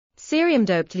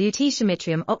Cerium-doped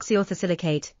lutetium-yttrium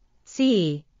oxyorthosilicate,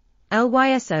 CE,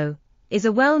 LYSO, is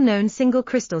a well-known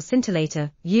single-crystal scintillator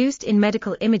used in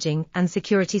medical imaging and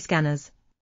security scanners.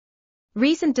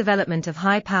 Recent development of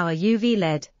high-power UV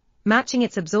LED, matching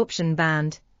its absorption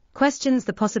band, questions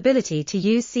the possibility to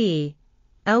use CE,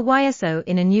 LYSO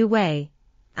in a new way,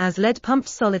 as lead-pumped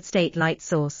solid-state light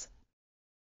source.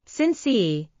 Since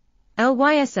CE,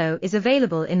 LYSO is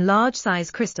available in large-size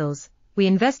crystals, we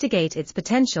investigate its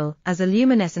potential as a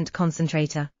luminescent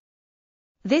concentrator.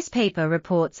 This paper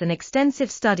reports an extensive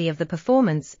study of the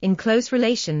performance in close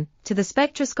relation to the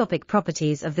spectroscopic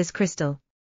properties of this crystal.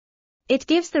 It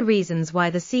gives the reasons why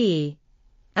the CE,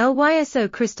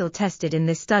 LYSO crystal tested in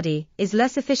this study is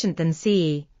less efficient than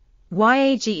CE,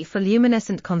 YAG for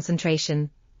luminescent concentration,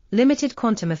 limited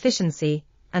quantum efficiency,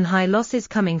 and high losses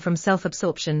coming from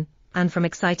self-absorption and from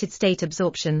excited state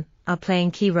absorption are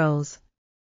playing key roles.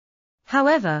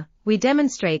 However, we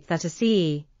demonstrate that a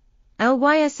CE,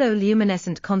 LYSO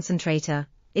luminescent concentrator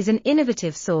is an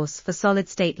innovative source for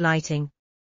solid-state lighting.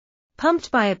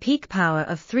 Pumped by a peak power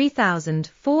of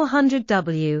 3400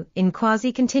 W in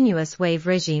quasi-continuous wave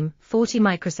regime, 40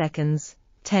 microseconds,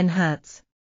 10 Hz.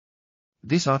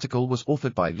 This article was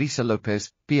authored by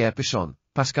Lopez, Pierre Pichon,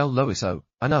 Pascal Loiseau,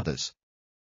 and others.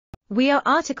 We are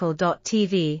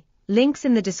RTCLTV, links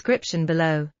in the description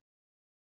below.